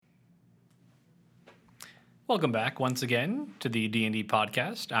Welcome back once again to the D&D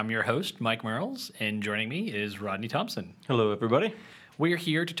podcast. I'm your host, Mike Merles, and joining me is Rodney Thompson. Hello, everybody. We're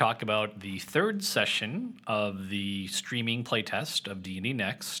here to talk about the third session of the streaming playtest of D&D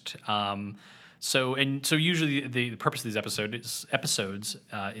Next. So usually the purpose of these episodes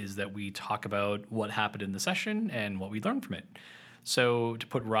is that we talk about what happened in the session and what we learned from it. So to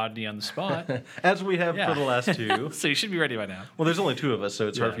put Rodney on the spot, as we have for the last two. So you should be ready by now. Well, there's only two of us, so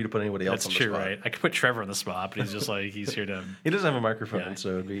it's hard for you to put anybody else on the spot. That's true, right? I could put Trevor on the spot, but he's just like, he's here to... He doesn't have a microphone, so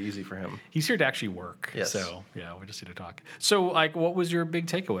it'd be easy for him. He's here to actually work. Yes. So, yeah, we're just here to talk. So, what was your big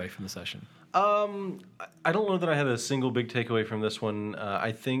takeaway from the session? I don't know that I had a single big takeaway from this one.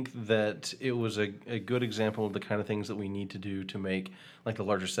 I think that it was a good example of the kind of things that we need to do to make like the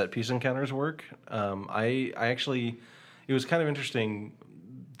larger set piece encounters work. I actually, it was kind of interesting.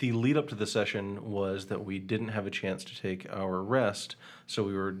 The lead up to the session was that we didn't have a chance to take our rest, so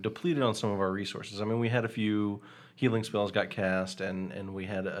we were depleted on some of our resources. I mean, we had a few healing spells got cast, and we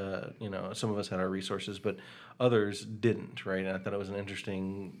had, some of us had our resources, but others didn't, right? And I thought it was an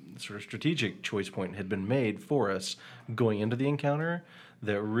interesting sort of strategic choice point had been made for us going into the encounter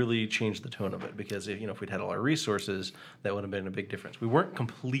that really changed the tone of it, because if we'd had all our resources, that would have been a big difference. We weren't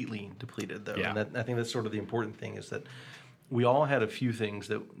completely depleted, though, and I think that's sort of the important thing, is that we all had a few things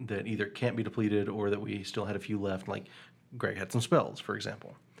that either can't be depleted or that we still had a few left, like Greg had some spells, for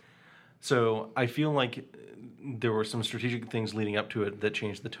example. So I feel like there were some strategic things leading up to it that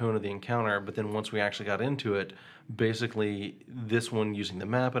changed the tone of the encounter, but then once we actually got into it, basically this one, using the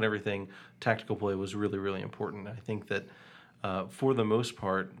map and everything, tactical play was really, really important. I think that for the most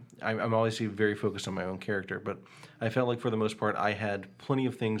part, I'm obviously very focused on my own character, but I felt like for the most part I had plenty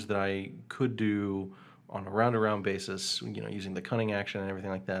of things that I could do on a round-around basis, using the cunning action and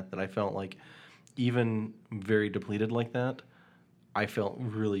everything like that, that I felt like even very depleted like that, I felt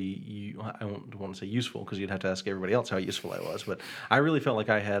really, I don't want to say useful, because you'd have to ask everybody else how useful I was, but I really felt like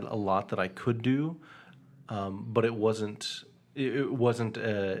I had a lot that I could do, but it wasn't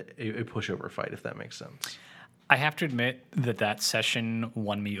a pushover fight, if that makes sense. I have to admit that session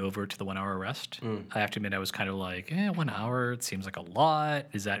won me over to the 1 hour rest. I have to admit I was kind of like, 1 hour, it seems like a lot.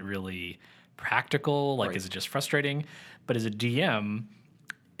 Is that really practical? Like, is it just frustrating? But as a DM,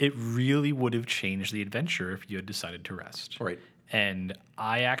 it really would have changed the adventure if you had decided to rest. Right. And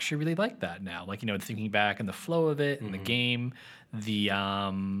I actually really like that now. Like, thinking back and the flow of it and the game, so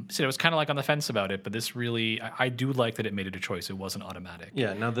I was kind of like on the fence about it, but this really, I do like that it made it a choice. It wasn't automatic.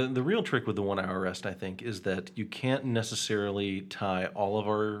 Yeah. Now, the real trick with the 1 hour rest, I think, is that you can't necessarily tie all of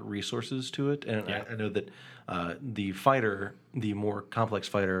our resources to it. And I know that the fighter, the more complex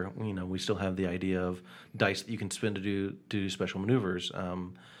fighter, we still have the idea of dice that you can spend to do special maneuvers.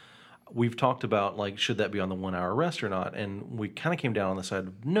 We've talked about, like, should that be on the 1 hour rest or not? And we kind of came down on the side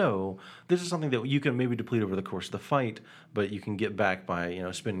of no, this is something that you can maybe deplete over the course of the fight, but you can get back by,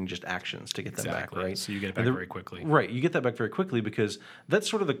 spending just actions to get them back, right? So you get it back very quickly. Right, you get that back very quickly, because that's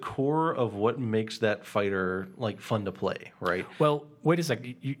sort of the core of what makes that fighter, like, fun to play, right? Well, wait a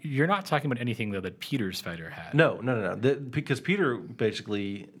second. You're not talking about anything, though, that Peter's fighter had. No. Because Peter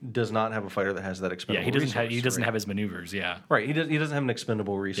basically does not have a fighter that has that expendable resource. He doesn't have his maneuvers, Right, he doesn't have an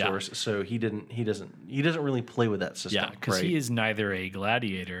expendable resource, so he doesn't really play with that system. Yeah, because he is neither a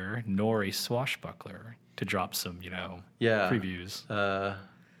gladiator nor a swashbuckler, to drop some, previews.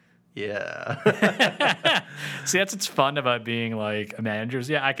 Yeah. See, that's what's fun about being like a manager.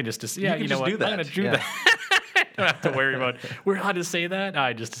 Yeah, I can just do that. I'm going to do that. I don't have to worry about we're allowed to say that.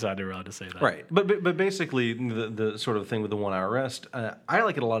 I just decided we're allowed to say that. Right, but basically the sort of thing with the 1 hour rest, I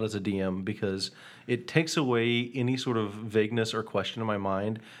like it a lot as a DM, because it takes away any sort of vagueness or question in my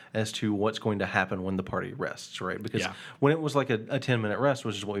mind as to what's going to happen when the party rests, right? Because when it was like a 10-minute rest,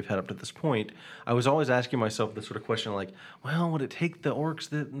 which is what we've had up to this point, I was always asking myself the sort of question like, well, would it take the orcs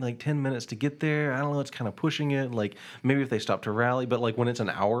 10 minutes to get there? I don't know, it's kind of pushing it. Like, maybe if they stop to rally, but like when it's an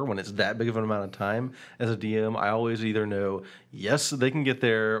hour, when it's that big of an amount of time, as a DM, I always either know, yes, they can get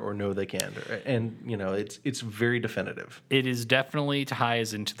there, or no, they can't. And, it's very definitive. It is definitely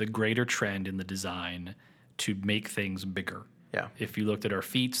ties into the greater trend in the design to make things bigger. Yeah. If you looked at our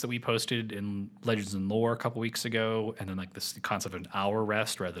feats that we posted in Legends and Lore a couple weeks ago, and then like this concept of an hour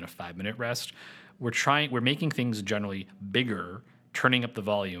rest rather than a 5-minute rest, we're making things generally bigger, turning up the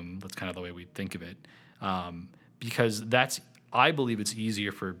volume. That's kind of the way we think of it, because I believe it's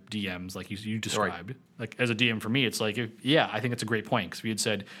easier for DMs, like you described. Right. Like as a DM for me, it's like, I think it's a great point, because we had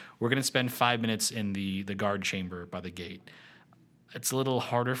said we're going to spend 5 minutes in the guard chamber by the gate. it's a little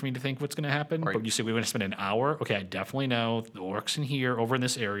harder for me to think what's going to happen. Right. But you say we're going to spend an hour. Okay, I definitely know the orcs in here, over in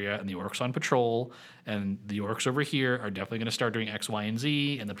this area, and the orcs on patrol, and the orcs over here are definitely going to start doing X, Y, and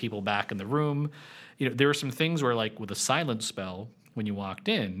Z, and the people back in the room. There are some things where, like with a silence spell, when you walked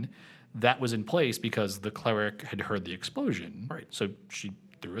in, that was in place because the cleric had heard the explosion. Right. So she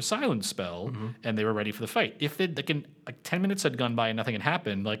threw a silence spell, and they were ready for the fight. If it like 10 minutes had gone by and nothing had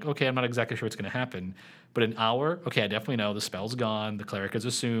happened, like, okay, I'm not exactly sure what's going to happen. But an hour, okay, I definitely know the spell's gone. The cleric has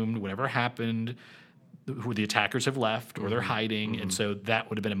assumed whatever happened, who the attackers have left or they're hiding, and so that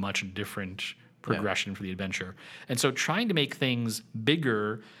would have been a much different progression for the adventure. And so trying to make things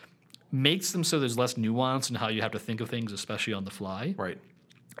bigger makes them so there's less nuance in how you have to think of things, especially on the fly. Right.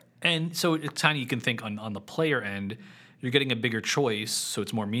 And so it's kind of, you can think on the player end, you're getting a bigger choice, so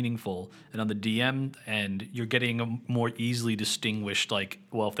it's more meaningful. And on the DM end, you're getting a more easily distinguished, like,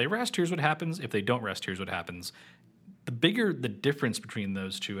 well, if they rest, here's what happens. If they don't rest, here's what happens. The bigger the difference between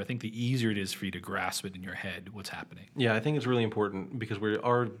those two, I think the easier it is for you to grasp it in your head, what's happening. Yeah, I think it's really important because we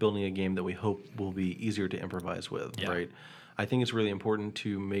are building a game that we hope will be easier to improvise with, right? I think it's really important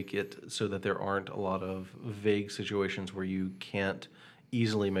to make it so that there aren't a lot of vague situations where you can't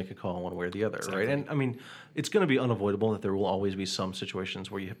easily make a call one way or the other, right? And I mean, it's going to be unavoidable that there will always be some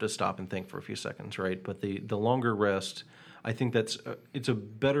situations where you have to stop and think for a few seconds, right? But the longer rest, I think that's it's a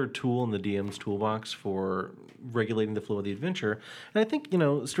better tool in the DM's toolbox for regulating the flow of the adventure. And I think,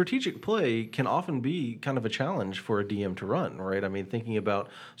 strategic play can often be kind of a challenge for a DM to run, right? I mean, thinking about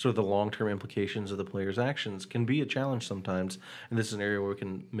sort of the long-term implications of the player's actions can be a challenge sometimes, and this is an area where we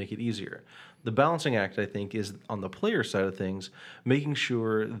can make it easier. The balancing act, I think, is on the player side of things, making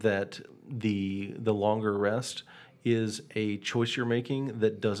sure that the longer rest is a choice you're making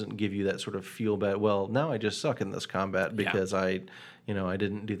that doesn't give you that sort of feel bad, well, now I just suck in this combat because I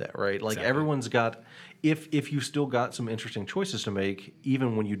didn't do that, right? Like everyone's got, if you still got some interesting choices to make,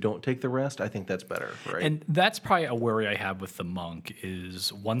 even when you don't take the rest, I think that's better, right? And that's probably a worry I have with the monk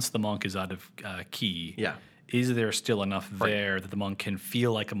is once the monk is out of key, is there still enough there that the monk can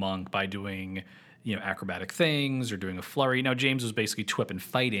feel like a monk by doing, acrobatic things or doing a flurry? Now, James was basically two-weapon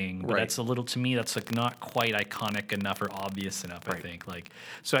fighting, but that's a little, to me, that's like not quite iconic enough or obvious enough, I think.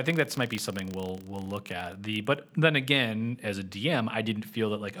 So I think that might be something we'll look at. But then again, as a DM, I didn't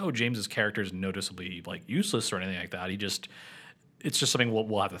feel that like, oh, James's character is noticeably like useless or anything like that. It's just something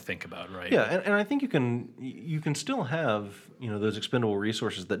we'll have to think about, right? Yeah, and I think you can still have those expendable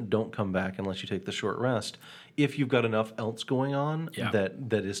resources that don't come back unless you take the short rest if you've got enough else going on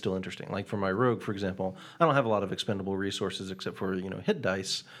that is still interesting. Like for my rogue, for example, I don't have a lot of expendable resources except for hit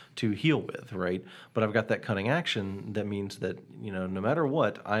dice to heal with, right? But I've got that cunning action that means that no matter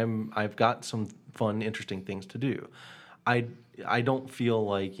what, I've got some fun, interesting things to do. I don't feel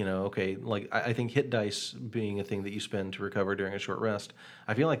like, I think hit dice being a thing that you spend to recover during a short rest,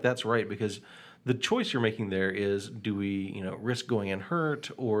 I feel like that's right because the choice you're making there is, do we, risk going in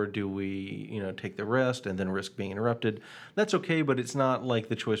hurt or do we, take the rest and then risk being interrupted? That's okay, but it's not like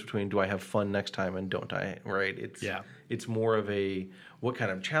the choice between do I have fun next time and don't I, right? It's more of a what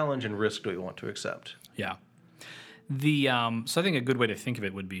kind of challenge and risk do we want to accept? Yeah. So I think a good way to think of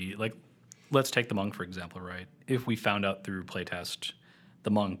it would be like, let's take the monk, for example, right? If we found out through playtest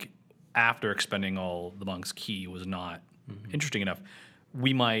the monk, after expending all the monk's ki, was not interesting enough,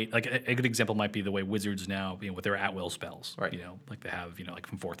 we might, like a good example might be the way wizards now, with their at-will spells, right? Like they have, like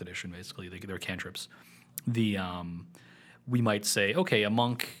from 4th edition, basically, they're cantrips. We might say, okay, a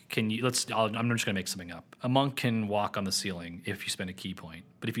monk I'm just going to make something up. A monk can walk on the ceiling if you spend a key point.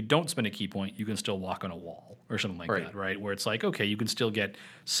 But if you don't spend a key point, you can still walk on a wall or something like that, right? Where it's like, okay, you can still get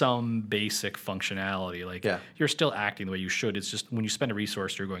some basic functionality. Like you're still acting the way you should. It's just when you spend a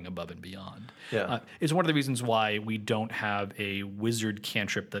resource, you're going above and beyond. Yeah. It's one of the reasons why we don't have a wizard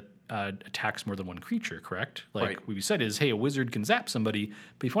cantrip that attacks more than one creature, correct? Like what we said is, hey, a wizard can zap somebody,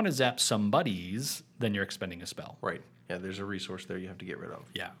 but if you want to zap somebody's, then you're expending a spell. Right. Yeah, there's a resource there you have to get rid of.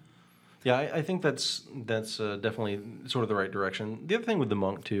 Yeah. Yeah, I think that's definitely sort of the right direction. The other thing with the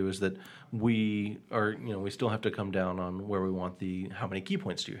monk too is that we still have to come down on where we want how many key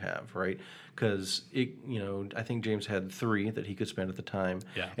points do you have, right? Because I think James had 3 that he could spend at the time,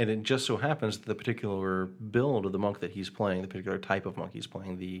 and it just so happens that the particular build of the monk that he's playing, the particular type of monk he's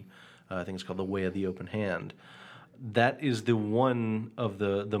playing, I think it's called the Way of the Open Hand, that is the one of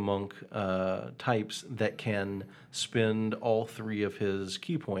the monk types that can spend all 3 of his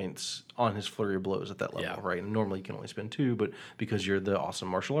key points on his flurry of blows at that level, Yeah. right? And normally you can only spend 2, but because you're the awesome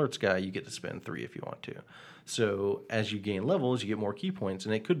martial arts guy, you get to spend 3 if you want to. So as you gain levels, you get more key points,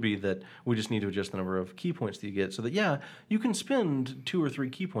 and it could be that we just need to adjust the number of key points that you get, so that you can spend 2 or 3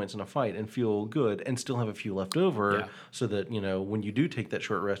 key points in a fight and feel good, and still have a few left over, Yeah. so that when you do take that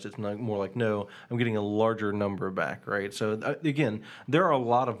short rest, it's not more like, no, I'm getting a larger number back, right? So again, there are a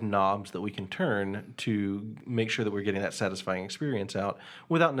lot of knobs that we can turn to make sure that we're getting that satisfying experience out,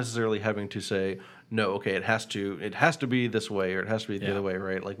 without necessarily having to say, no, okay, it has to be this way, or it has to be the other way,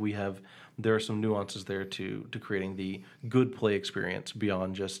 right? Like there are some nuances there to creating the good play experience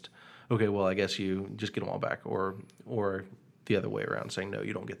beyond just, okay, well, I guess you just get them all back, or the other way around, saying no,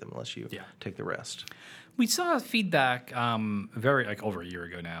 you don't get them unless you take the rest. We saw feedback over a year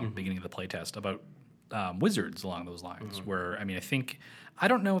ago now, beginning of the playtest, about wizards along those lines. Where I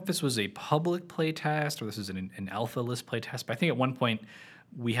don't know if this was a public playtest or this is an alpha list playtest, but I think at one point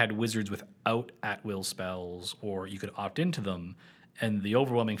we had wizards without at-will spells, or you could opt into them. And the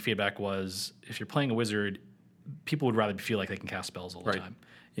overwhelming feedback was, if you're playing a wizard, people would rather feel like they can cast spells all the time.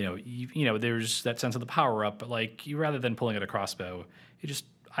 There's that sense of the power up, but like rather than pulling out a crossbow,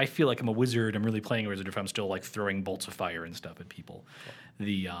 I feel like I'm a wizard. I'm really playing a wizard if I'm still like throwing bolts of fire and stuff at people.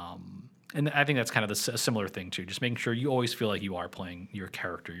 And I think that's kind of a similar thing too. Just making sure you always feel like you are playing your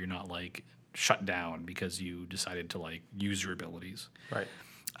character. You're not like shut down because you decided to like use your abilities. Right.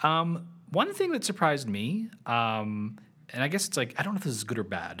 One thing that surprised me, and I guess it's like, I don't know if this is good or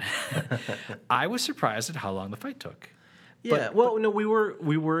bad. I was surprised at how long the fight took. Yeah, no, we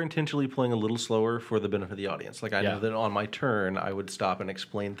were intentionally playing a little slower for the benefit of the audience. Like I know that on my turn, I would stop and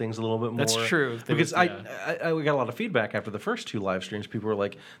explain things a little bit more. That's true. Because we got a lot of feedback after the first 2 live streams. People were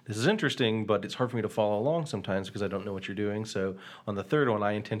like, "This is interesting, but it's hard for me to follow along sometimes because I don't know what you're doing." So on the third one,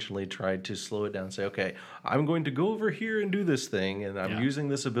 I intentionally tried to slow it down and say, "Okay, I'm going to go over here and do this thing, and I'm using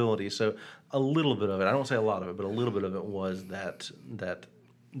this ability." So a little bit of it, I don't say a lot of it, but a little bit of it was that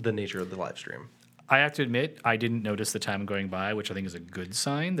the nature of the live stream. I have to admit, I didn't notice the time going by, which I think is a good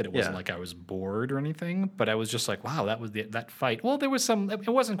sign, that it wasn't like I was bored or anything. But I was just like, wow, that was that fight. Well, there was it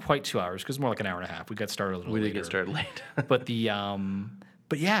wasn't quite 2 hours, because more like an hour and a half. We got started a little later. We did get started late. But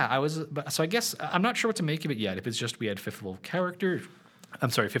so I guess I'm not sure what to make of it yet. If it's just we had fifth level characters.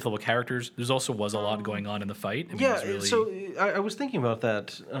 There's also was a lot going on in the fight. So I was thinking about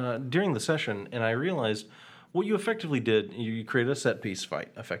that during the session, and I realized what you effectively did, you created a set piece fight,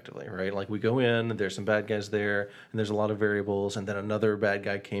 effectively, right? Like we go in, there's some bad guys there, and there's a lot of variables, and then another bad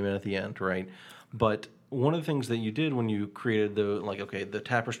guy came in at the end, right? But one of the things that you did when you created the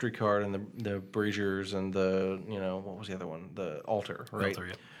tapestry card and the braziers and what was the other one? The altar, right? Altar,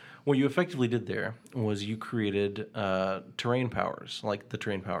 yeah. What you effectively did there was you created terrain powers, like the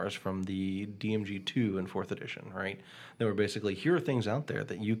terrain powers from the DMG2 in 4th edition, right? They were basically, here are things out there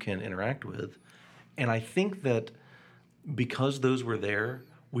that you can interact with. And I think that because those were there,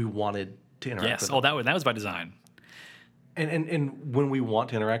 we wanted to interact with them. That was by design. And when we want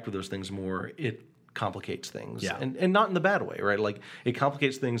to interact with those things more, it complicates things. Yeah. And not in the bad way, right? Like it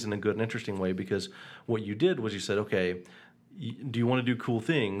complicates things in a good and interesting way, because what you did was you said, okay, do you want to do cool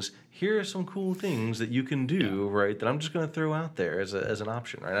things? Here are some cool things that you can do, right? That I'm just going to throw out there as an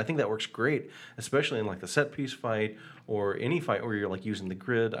option, right? I think that works great, especially in like the set piece fight or any fight where you're like using the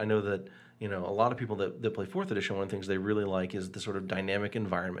grid. I know that a lot of people that play 4th edition, one of the things they really like is the sort of dynamic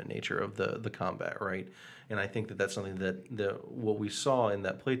environment nature of the combat, right? And I think that's something that what we saw in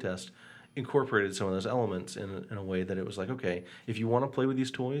that playtest incorporated some of those elements in a way that it was like, okay, if you want to play with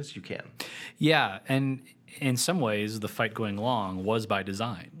these toys, you can. Yeah, and in some ways, the fight going long was by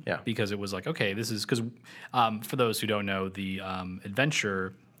design. Yeah. Because it was like, okay, this is because for those who don't know, the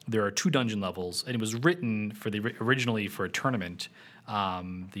adventure, there are 2 dungeon levels, and it was written originally for a tournament, the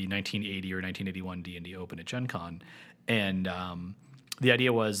 1980 or 1981 D&D Open at Gen Con, and the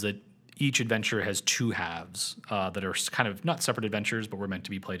idea was that each adventure has 2 halves that are kind of not separate adventures, but were meant to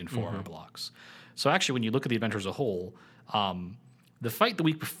be played in 4-hour blocks. So actually, when you look at the adventure as a whole, the fight the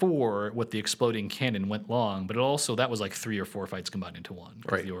week before with the exploding cannon went long, but that was like 3 or 4 fights combined into one.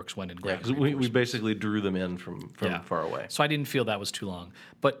 Because the orcs went and grabbed. Yeah, because we basically drew them in from far away. So I didn't feel that was too long.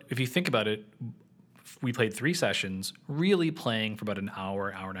 But if you think about it, we played 3 sessions, really playing for about an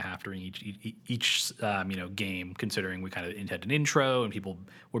hour, hour and a half during each game. Considering we kind of had an intro and people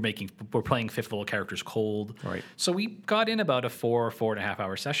were playing fifth level characters cold. Right. So we got in about a 4.5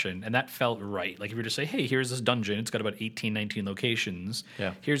 hour session, and that felt right. Like if you were to say, hey, here's this dungeon, it's got about 18, 19 locations.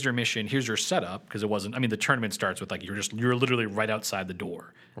 Yeah. Here's your mission. Here's your setup, because it wasn't. I mean, the tournament starts with like you're literally right outside the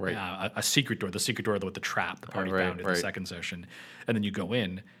door. Right. A secret door, the secret door with the trap the party found in the second session, and then you go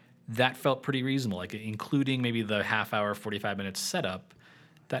in. That felt pretty reasonable, like including maybe the half hour, 45 minutes setup.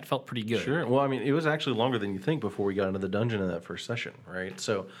 That felt pretty good. Sure. Well, I mean, it was actually longer than you think before we got into the dungeon in that first session, right?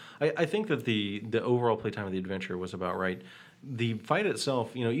 So I think that the overall playtime of the adventure was about right. The fight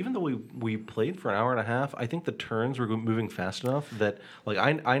itself, even though we played for an hour and a half, I think the turns were moving fast enough that like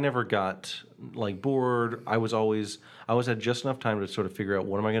I never got like bored. I always had just enough time to sort of figure out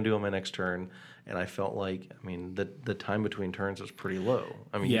what am I going to do on my next turn. And I felt like, I mean, the time between turns was pretty low.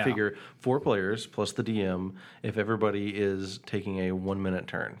 I mean, you figure 4 players plus the DM, if everybody is taking a 1-minute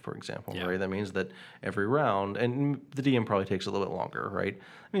turn, for example, right? That means that every round, and the DM probably takes a little bit longer, right?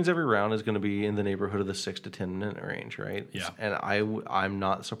 That means every round is going to be in the neighborhood of the 6 to 10 minute range, right? Yeah. And I'm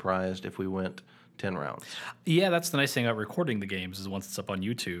not surprised if we went 10 rounds. Yeah, that's the nice thing about recording the games is once it's up on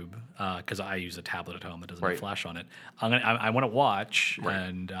YouTube, because I use a tablet at home that doesn't have Flash on it. I want to watch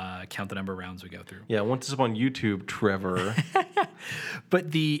and count the number of rounds we go through. Yeah, once it's up on YouTube, Trevor. But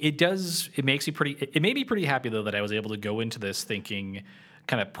it made me pretty happy though that I was able to go into this thinking,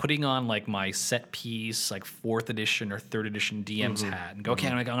 kind of putting on like my set piece, like 4th edition or 3rd edition DM's hat, and go, okay,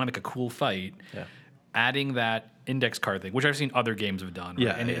 I'm gonna make a cool fight. Yeah. Adding that index card thing, which I've seen other games have done. Right?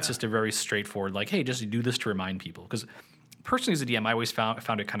 Yeah, it's just a very straightforward, like, hey, just do this to remind people. Because personally, as a DM, I always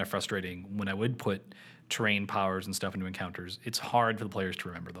found it kind of frustrating when I would put terrain powers and stuff into encounters. It's hard for the players to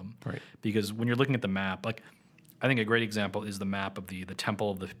remember them. Right. Because when you're looking at the map, like, I think a great example is the map of the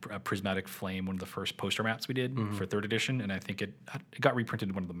Temple of the Prismatic Flame, one of the first poster maps we did for 3rd edition, and I think it got reprinted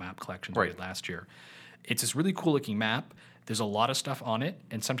in one of the map collections we did last year. It's this really cool looking map. There's a lot of stuff on it,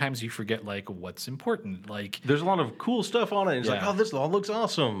 and sometimes you forget like what's important. Like there's a lot of cool stuff on it. It's like, oh, this all looks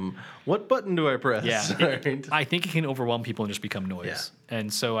awesome. What button do I press? Yeah, I think it can overwhelm people and just become noise. Yeah.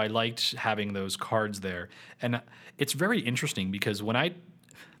 And so I liked having those cards there, and it's very interesting because when I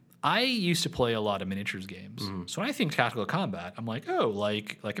used to play a lot of miniatures games. So when I think tactical combat, I'm like, oh,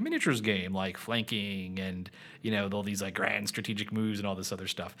 like a miniatures game, like flanking and all these like grand strategic moves and all this other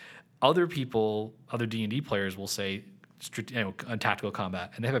stuff. Other D&D players will say tactical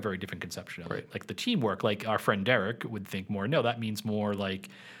combat, and they have a very different conception of it. Like the teamwork, like our friend Derek would think more, no, that means more like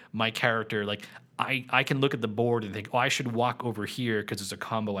my character, like I can look at the board and think, oh, I should walk over here because there's a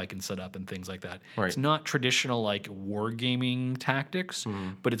combo I can set up and things like that. Right. It's not traditional like wargaming tactics,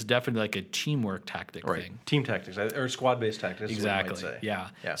 but it's definitely like a teamwork tactic thing. Team tactics or squad-based tactics. Exactly. Is what you might say.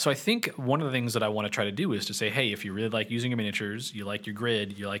 Yeah. So I think one of the things that I want to try to do is to say, hey, if you really like using your miniatures, you like your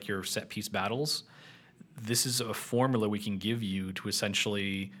grid, you like your set piece battles, this is a formula we can give you to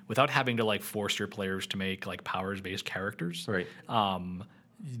essentially, without having to like force your players to make like powers-based characters. Right.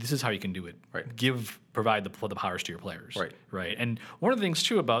 This is how you can do it. Right. Provide the powers to your players. Right. Right. And one of the things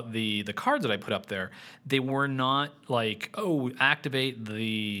too about the cards that I put up there, they were not like, oh, activate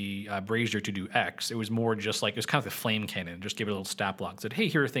the brazier to do X. It was more just like, it was kind of the flame cannon. Just give it a little stat block. Said, hey,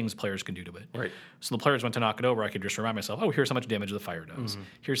 here are things players can do to it. Right. So the players went to knock it over. I could just remind myself, oh, here's how much damage the fire does.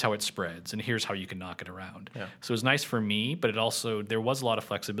 Here's how it spreads, and here's how you can knock it around. Yeah. So it was nice for me, but it also, there was a lot of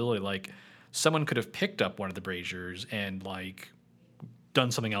flexibility. Like someone could have picked up one of the braziers and like done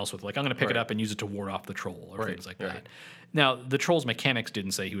something else with, like, I'm going to pick it up and use it to ward off the troll or things like that. Now, the troll's mechanics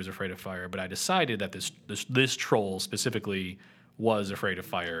didn't say he was afraid of fire, but I decided that this troll specifically was afraid of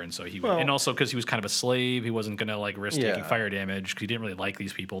fire, and so and also because he was kind of a slave, he wasn't going to like risk taking fire damage because he didn't really like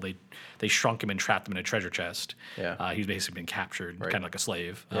these people. They shrunk him and trapped him in a treasure chest. Yeah, he's basically been captured, kind of like a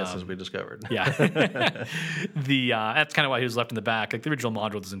slave. Yes, as we discovered. Yeah, that's kind of why he was left in the back. Like the original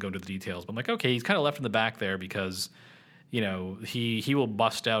module doesn't go into the details, but I'm like, okay, he's kind of left in the back there because he will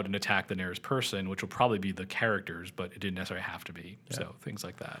bust out and attack the nearest person, which will probably be the characters, but it didn't necessarily have to be. Yeah. So things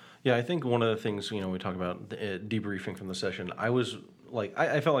like that. Yeah, I think one of the things, we talk about debriefing from the session, I was like,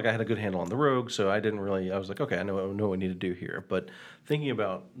 I felt like I had a good handle on the rogue, so I was like, okay, I know what I need to do here. But thinking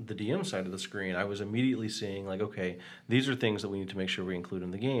about the DM side of the screen, I was immediately seeing like, okay, these are things that we need to make sure we include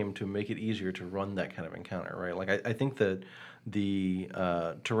in the game to make it easier to run that kind of encounter, right? Like I think that the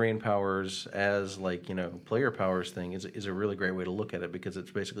terrain powers as like player powers thing is a really great way to look at it, because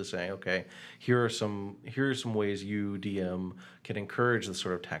it's basically saying, okay, here are some ways you DM can encourage this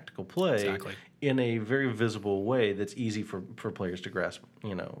sort of tactical play in a very visible way that's easy for players to grasp grasp,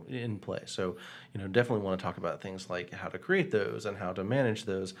 in play. So, definitely want to talk about things like how to create those and how to manage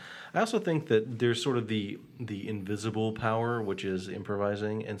those. I also think that there's sort of the invisible power, which is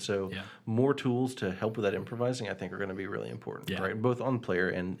improvising, and so more tools to help with that improvising, I think, are going to be really important, right? Both on player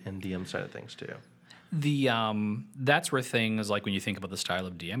and DM side of things too. That's where things like when you think about the style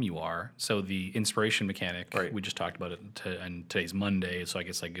of DM you are. So the inspiration mechanic, we just talked about it, and today's Monday, so I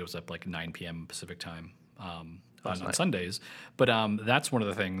guess like it goes up like 9 p.m. Pacific time on Sundays. But that's one of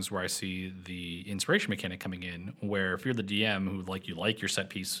the things where I see the inspiration mechanic coming in, where if you're the DM who you like your set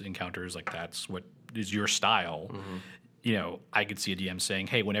piece encounters, like that's what is your style. I could see a DM saying,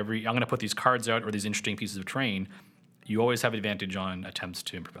 "Hey, whenever I'm going to put these cards out or these interesting pieces of terrain, you always have advantage on attempts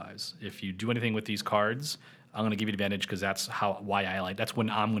to improvise. If you do anything with these cards, I'm going to give you advantage because that's that's when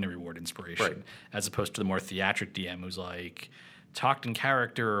I'm going to reward inspiration, as opposed to the more theatric DM who's like talked in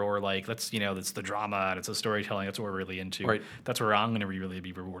character or like that's the drama and it's the storytelling. That's what we're really into. Right. That's where I'm going to really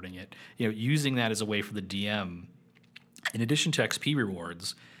be rewarding it. Using that as a way for the DM, in addition to XP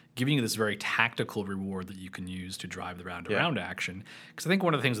rewards, giving you this very tactical reward that you can use to drive the round-around action. Because I think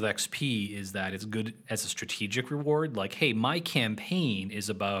one of the things with XP is that it's good as a strategic reward. Like, hey, my campaign is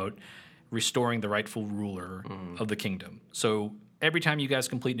about restoring the rightful ruler of the kingdom. So every time you guys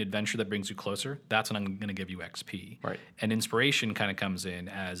complete an adventure that brings you closer, that's when I'm going to give you XP. Right. And inspiration kind of comes in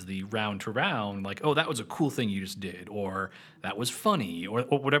as the round-to-round, like, oh, that was a cool thing you just did, or that was funny, or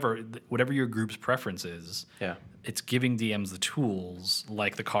whatever your group's preference is. Yeah. It's giving DMs the tools,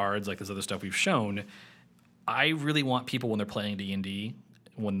 like the cards, like this other stuff we've shown. I really want people when they're playing D&D,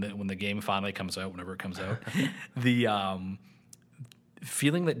 when the game finally comes out, whenever it comes out, the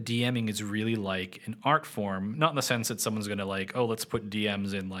feeling that DMing is really like an art form, not in the sense that someone's going to let's put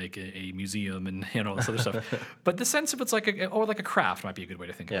DMs in like a museum and this other stuff, but the sense of it's like a craft might be a good way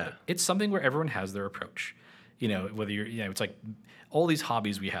to think of it. It's something where everyone has their approach. Whether it's like all these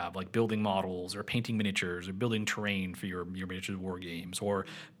hobbies we have, like building models or painting miniatures or building terrain for your miniature war games or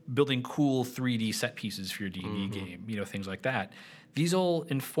building cool 3D set pieces for your D&D game, things like that. These all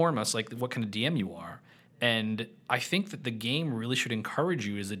inform us like what kind of DM you are. And I think that the game really should encourage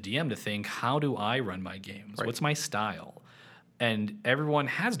you as a DM to think, how do I run my games? Right. What's my style? And everyone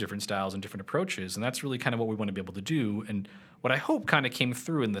has different styles and different approaches, and that's really kind of what we want to be able to do. And what I hope kind of came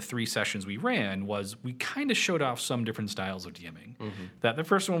through in the 3 sessions we ran was we kind of showed off some different styles of DMing. That the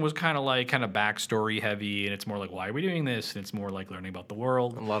first one was kind of backstory heavy, and it's more like, why are we doing this? And it's more like learning about the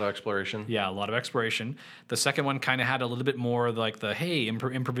world. A lot of exploration. Yeah, a lot of exploration. The second one kind of had a little bit more like the, hey,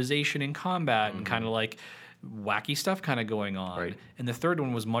 improvisation in combat and kind of like wacky stuff kind of going on. Right. And the third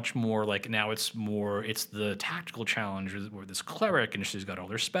one was much more like, now it's the tactical challenge where this cleric and she's got all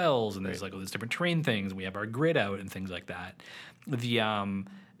their spells and there's like all these different terrain things and we have our grid out and things like that. The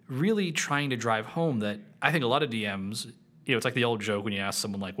really trying to drive home that I think a lot of DMs, it's like the old joke when you ask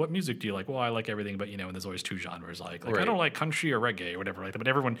someone like, what music do you like? Well, I like everything, but and there's always 2 genres like I don't like country or reggae or whatever like that.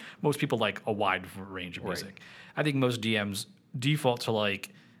 But most people like a wide range of music. I think most DMs default to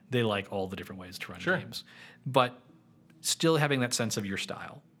they like all the different ways to run games. But still having that sense of your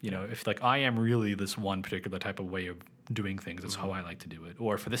style. If I am really this one particular type of way of doing things, that's how I like to do it.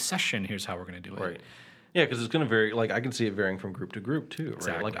 Or for this session, here's how we're going to do it. Right. Yeah, because it's going to vary. I can see it varying from group to group too, right?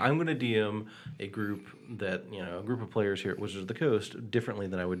 Exactly. I'm going to DM a group that, a group of players here at Wizards of the Coast differently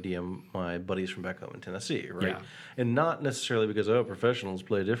than I would DM my buddies from back home in Tennessee, right? Yeah. And not necessarily because, professionals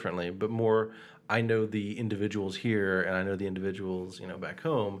play differently, but more, I know the individuals here and I know the individuals, back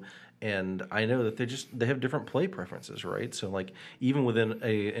home. And I know that they have different play preferences, right? So even within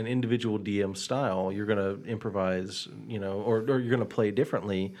an individual DM style, you're going to improvise, or you're going to play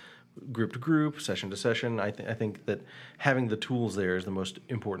differently, group to group, session to session. I think that having the tools there is the most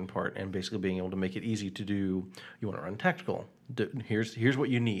important part, and basically being able to make it easy to do. You want to run tactical. Here's what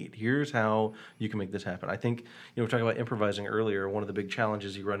you need. Here's how you can make this happen. I think we were talking about improvising earlier. One of the big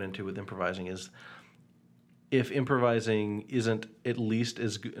challenges you run into with improvising is, if improvising isn't at least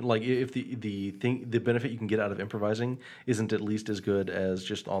as good, if the benefit you can get out of improvising isn't at least as good as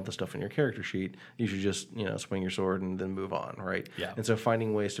just all the stuff in your character sheet, you should just swing your sword and then move on, right? Yeah. And so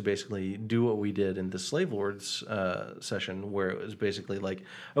finding ways to basically do what we did in the Slave Lords session, where it was basically like,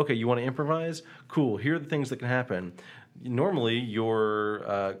 okay, you want to improvise? Cool. Here are the things that can happen. Normally,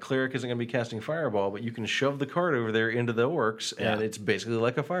 your cleric isn't going to be casting fireball, but you can shove the card over there into the orcs, and it's basically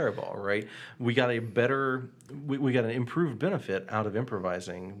like a fireball, right? We got we got an improved benefit out of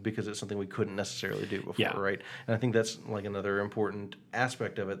improvising because it's something we couldn't necessarily do before, right? And I think that's another important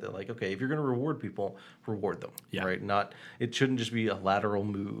aspect of it. That okay, if you're going to reward people, reward them, right? It shouldn't just be a lateral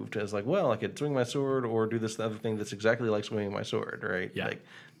move as I could swing my sword or do this other thing that's exactly like swinging my sword, right? Yeah.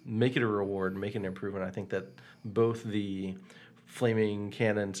 Make it a reward, make it an improvement. I think that both the flaming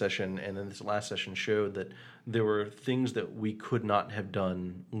cannon session, and then this last session showed that there were things that we could not have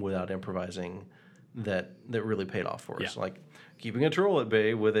done without improvising that really paid off for us. Yeah. Like keeping a troll at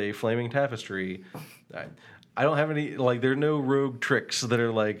bay with a flaming tapestry. I don't have any, like, there are no rogue tricks that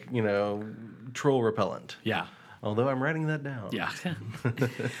are like, troll repellent. Yeah. Although I'm writing that down. Yeah.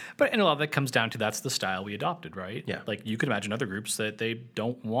 But and a lot of that comes down to that's the style we adopted, right? Yeah. Like you could imagine other groups that they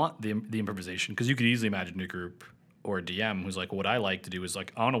don't want the improvisation, because you could easily imagine a group or a DM who's like, what I like to do is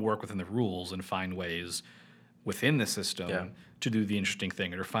like, I want to work within the rules and find ways within the system to do the interesting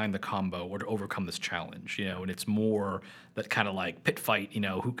thing or to find the combo or to overcome this challenge, and it's more that kind of like pit fight,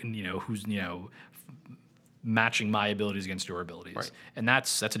 who can, who's, matching my abilities against your abilities, Right. and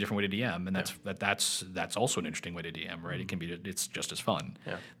that's a different way to DM, and that's also an interesting way to DM, right? It's just as fun.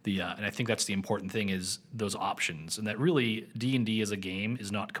 Yeah. And I think that's the important thing is those options, and that really D&D as a game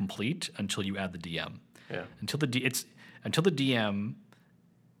is not complete until you add the DM. Yeah. Until the DM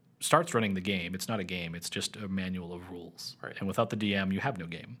starts running the game, it's not a game; it's just a manual of rules. Right. And without the DM, you have no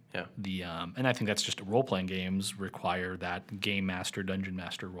game. Yeah. And I think that's just role playing games require that game master, dungeon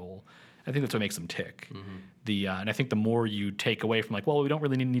master role. I think that's what makes them tick. And I think the more you take away from like, well, we don't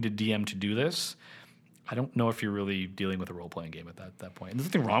really need a DM to do this. I don't know if you're really dealing with a role playing game at that point. And there's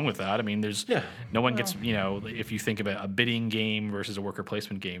nothing wrong with that. I mean, no one gets, if you think about a bidding game versus a worker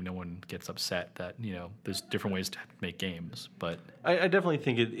placement game, no one gets upset that, there's different ways to make games. But I definitely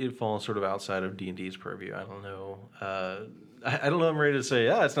think it falls sort of outside of D&D's purview. I don't know. I don't know. I'm ready to say,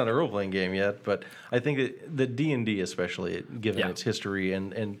 it's not a role playing game yet, but I think that D&D, especially given its history,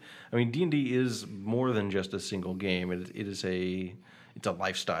 and I mean D&D is more than just a single game. It is it's a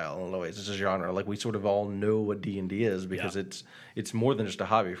lifestyle in a way. It's a genre. Like we sort of all know what D&D is because it's more than just a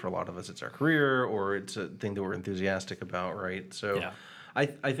hobby for a lot of us. It's our career or it's a thing that we're enthusiastic about, right? So I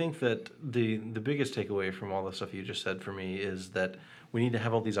think that the biggest takeaway from all the stuff you just said for me is that we need to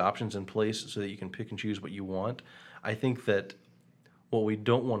have all these options in place so that you can pick and choose what you want. I think that what we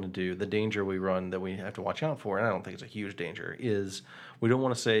don't want to do, the danger we run that we have to watch out for, and I don't think it's a huge danger, is we don't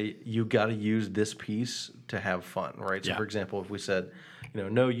want to say, you got to use this piece to have fun, right? So, for example, if we said,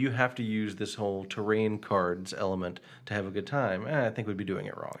 no, you have to use this whole terrain cards element to have a good time, I think we'd be doing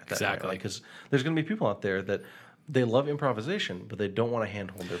it wrong at that Exactly. point. Because there's going to be people out there that they love improvisation, but they don't want to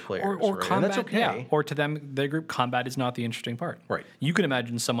handhold their players. Or right? combat, and that's okay. yeah. Or to them, their group combat is not the interesting part. Right. You can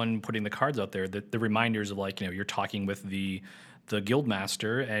imagine someone putting the cards out there, the reminders of like, you're talking with the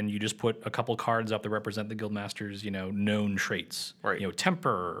guildmaster, and you just put a couple cards up that represent the guildmaster's, known traits. Right.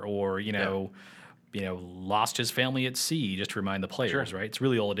 Temper, or lost his family at sea, just to remind the players. Right. It's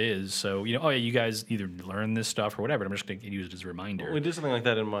really all it is. So you guys either learn this stuff or whatever. I'm just going to use it as a reminder. Well, we did something like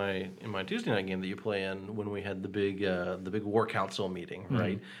that in my Tuesday night game that you play in when we had the big war council meeting,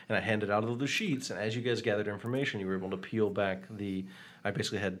 right? And I handed out all the sheets, and as you guys gathered information, you were able to peel back I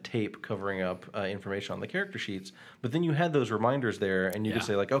basically had tape covering up information on the character sheets, but then you had those reminders there, and you could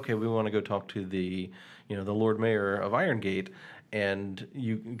say like, okay, we want to go talk to the Lord Mayor of Irongate, and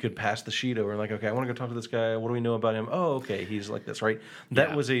you could pass the sheet over and like, okay, I want to go talk to this guy. What do we know about him? Oh, okay, he's like this, right?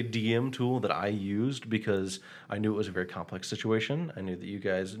 That was a DM tool that I used because I knew it was a very complex situation. I knew that you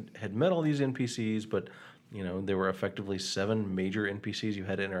guys had met all these NPCs, but there were effectively 7 major NPCs you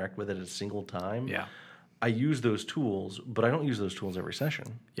had to interact with at a single time. Yeah. I use those tools, but I don't use those tools every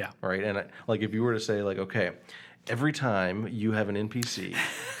session. Yeah. Right. And if you were to say like, okay, every time you have an NPC,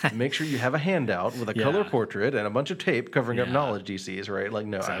 make sure you have a handout with a color portrait and a bunch of tape covering up knowledge DCs, right? Like,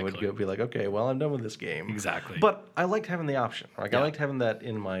 no, I would be like, okay, well, I'm done with this game. Exactly. But I liked having the option. Like, I liked having that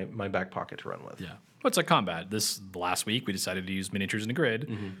in my back pocket to run with. Yeah. Well, it's like combat. Last week, we decided to use miniatures in a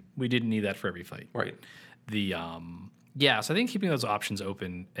grid. We didn't need that for every fight. Right. So I think keeping those options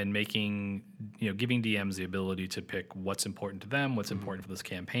open and making, giving DMs the ability to pick what's important to them, what's important for this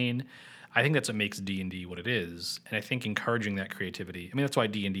campaign, I think that's what makes D&D what it is. And I think encouraging that creativity, I mean, that's why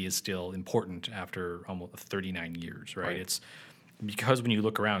D&D is still important after almost 39 years, right? It's because when you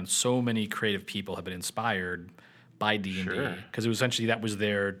look around, so many creative people have been inspired by D&D because it was essentially that was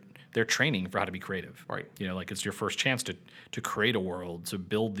their training for how to be creative. Right. It's your first chance to create a world, to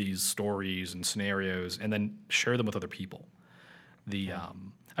build these stories and scenarios, and then share them with other people.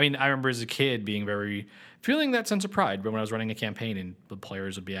 I remember as a kid feeling that sense of pride when I was running a campaign and the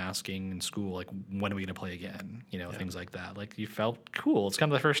players would be asking in school, like, when are we going to play again? Things like that. Like, you felt cool. It's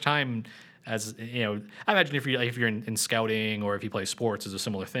kind of the first time I imagine if you're in scouting or if you play sports is a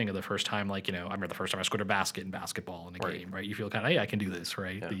similar thing. Of the first time, I remember the first time I scored a basket in basketball in a game, right? You feel kind of, hey, I can do this,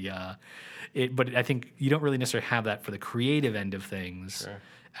 right? Yeah. But I think you don't really necessarily have that for the creative end of things.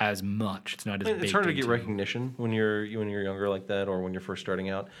 as much. It's not as It's baked hard to get into- recognition when you're younger like that, or when you're first starting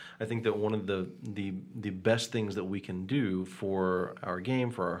out. I think that one of the best things that we can do for our game,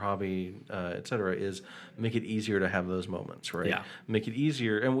 for our hobby, et cetera, is make it easier to have those moments, right? Yeah. Make it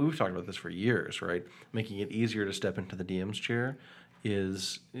easier, and we've talked about this for years, right? Making it easier to step into the DM's chair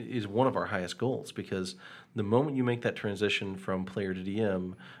is one of our highest goals, because the moment you make that transition from player to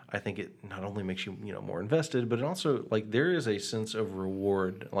DM, I think it not only makes you more invested, but it also, like, there is a sense of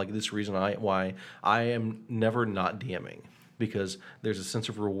reward. Like, this reason why I am never not DMing, because there's a sense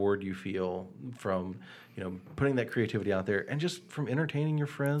of reward you feel from putting that creativity out there, and just from entertaining your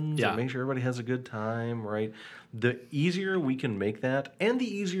friends Yeah. and making sure everybody has a good time, right? The easier we can make that, and the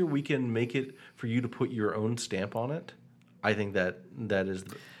easier we can make it for you to put your own stamp on it, I think that is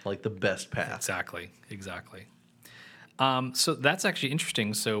like the best path. Exactly. So that's actually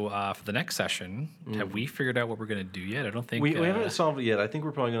interesting. So for the next session, have we figured out what we're going to do yet? I don't think We haven't solved it yet. I think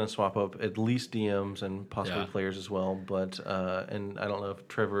we're probably going to swap up at least DMs and possibly Yeah. players as well. But and I don't know if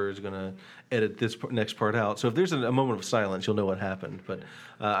Trevor is going to edit this next part out. So if there's a moment of silence, you'll know what happened. But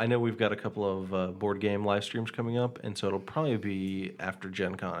I know we've got a couple of board game live streams coming up, and so it'll probably be after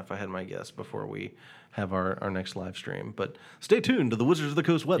Gen Con, if I had my guess, before we have our next live stream. But stay tuned to the Wizards of the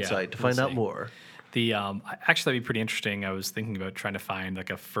Coast website to find out more. The actually, that'd be pretty interesting. I was thinking about trying to find like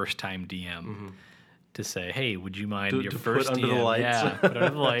a first-time DM to say, "Hey, would you mind your to first put under DM? the lights. Yeah, put under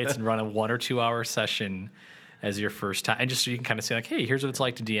the lights and run a 1 or 2 hour session as your first time, and just so you can kind of say like, hey, here's what it's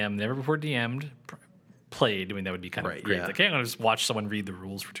like to DM. Never before DM'd, played. I mean, that would be kind of Right, great. yeah. Like, hey, I'm gonna just watch someone read the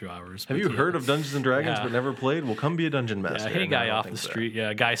rules for 2 hours. Have you heard of Dungeons and Dragons Yeah. but never played? Well, come be a dungeon master. Hey, No, I guy don't off think the so. street.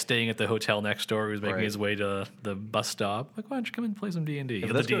 Yeah, a guy staying at the hotel next door who's making Right. his way to the bus stop. Like, why don't you come and play some D&D? You're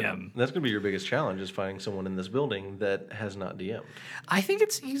the That's DM. That's going to be your biggest challenge, is finding someone in this building that has not DM'd. I think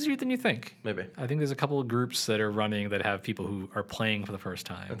it's easier than you think. Maybe. I think there's a couple of groups that are running that have people who are playing for the first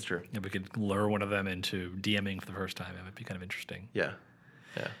time. That's true. If we could lure one of them into DMing for the first time, it would be kind of interesting. Yeah.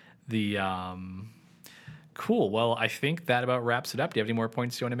 Yeah. The cool. Well, I think that about wraps it up. Do you have any more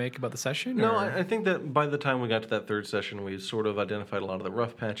points you want to make about the session? No, or- I think that by the time we got to that third session, we sort of identified a lot of the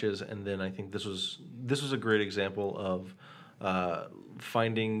rough patches, and then I think this was a great example of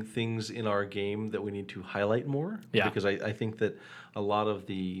finding things in our game that we need to highlight more. Yeah. Because I think that a lot of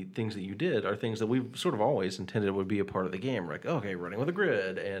the things that you did are things that we've sort of always intended would be a part of the game. Like, okay, running with a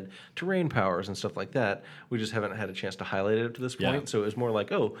grid and terrain powers and stuff like that. We just haven't had a chance to highlight it up to this Yeah. point. So it was more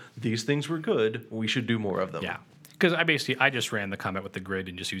like, oh, these things were good. We should do more of them. Yeah, because I just ran the combat with the grid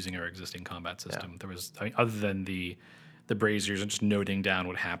and just using our existing combat system. There was, I mean, other than the braziers and just noting down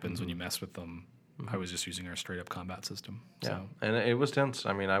what happens when you mess with them. I was just using our straight up combat system. Yeah, So. and it was tense.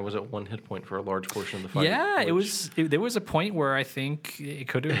 I mean, I was at 1 hit point for a large portion of the fight. Yeah, which- there was a point where I think it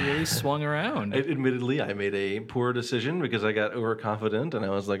could have really swung around. Admittedly, I made a poor decision because I got overconfident and I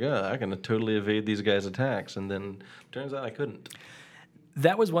was like, oh, I can totally evade these guys' attacks. And then turns out I couldn't.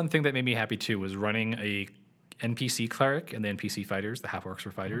 That was one thing that made me happy too, was running a NPC cleric and the NPC fighters, the half orcs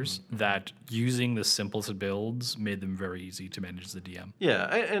were fighters, that using the simplest builds made them very easy to manage as the DM. Yeah,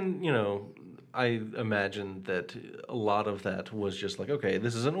 and I imagine that a lot of that was just like, okay,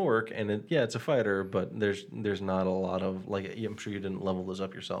 this is an orc, and it's a fighter, but there's not a lot of, like, I'm sure you didn't level those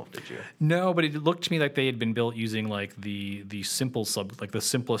up yourself, did you? No, but it looked to me like they had been built using like the simple the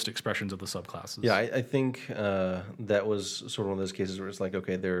simplest expressions of the subclasses. Yeah, I think that was sort of one of those cases where it's like,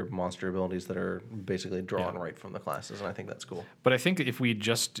 okay, they're monster abilities that are basically drawn right from the classes, and I think that's cool. But I think if we they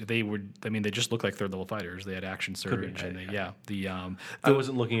just look like third level fighters. They had action surge and I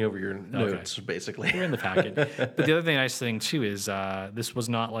wasn't looking over your notes, basically. They're in the packet. But the other nice thing too is this was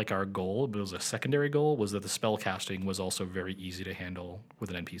not like our goal, but it was a secondary goal, was that the spell casting was also very easy to handle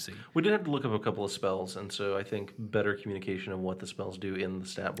with an NPC. We did have to look up a couple of spells, and so I think better communication of what the spells do in the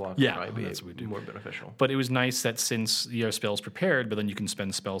stat block Yeah, would probably that's what we be do. more beneficial. But it was nice that since you have spells prepared, but then you can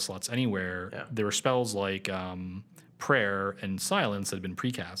spend spell slots anywhere, Yeah. there were spells like prayer and silence that had been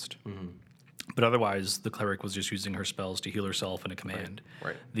precast. But otherwise, the cleric was just using her spells to heal herself in a command.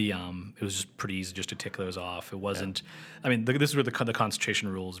 Right. It was just pretty easy just to tick those off. It wasn't. I mean, this is where the concentration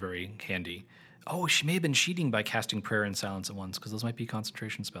rule is very handy. Oh, she may have been cheating by casting prayer and silence at once, because those might be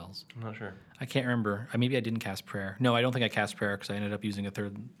concentration spells. I'm not sure. I can't remember. Maybe I didn't cast prayer. No, I don't think I cast prayer because I ended up using a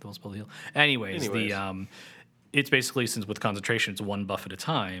third level spell to heal. Anyways. It's basically, since with concentration it's one buff at a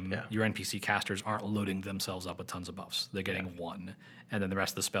time, Yeah. your NPC casters aren't loading themselves up with tons of buffs. They're getting one, and then the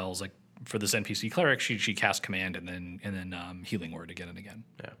rest of the spells, like for this NPC cleric, she casts command and then healing word again and again.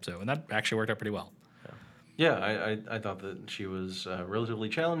 Yeah. So, and that actually worked out pretty well. Yeah, I thought that she was relatively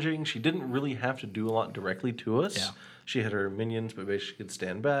challenging. She didn't really have to do a lot directly to us. Yeah. She had her minions, but basically could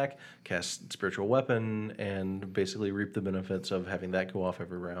stand back, cast spiritual weapon, and basically reap the benefits of having that go off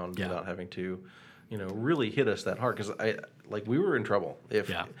every round Yeah. without having to, really hit us that hard. Because we were in trouble.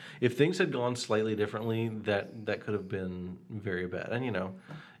 If things had gone slightly differently, that could have been very bad. And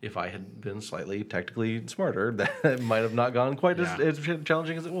if I had been slightly tactically smarter, that might have not gone quite Yeah. as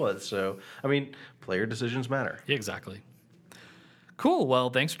challenging as it was. So, I mean, player decisions matter. Yeah, exactly. Cool. Well,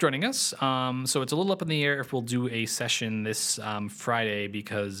 thanks for joining us. So it's a little up in the air if we'll do a session this Friday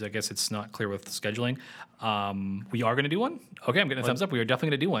because I guess it's not clear with scheduling. We are going to do one. Okay, I'm getting a thumbs up. We are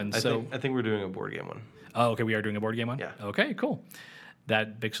definitely going to do one. I think we're doing a board game one. Oh, okay. We are doing a board game one. Yeah. Okay. Cool.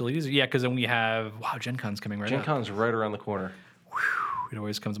 That makes it a little easier. Yeah, because then we have Gen Con's coming right Gen up. Con's right around the corner. It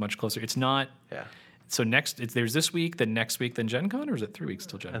always comes much closer. It's not. Yeah. So there's this week, then next week, then Gen Con, or is it 3 weeks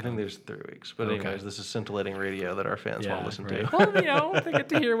till Gen I Con? think there's 3 weeks. But Okay. anyways, this is scintillating radio that our fans want to listen right. to. Well, they get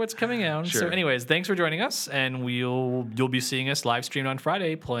to hear what's coming out. So, Sure. anyways, thanks for joining us, and you'll be seeing us live streamed on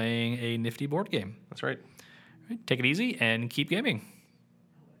Friday playing a nifty board game. That's right. All right, take it easy and keep gaming.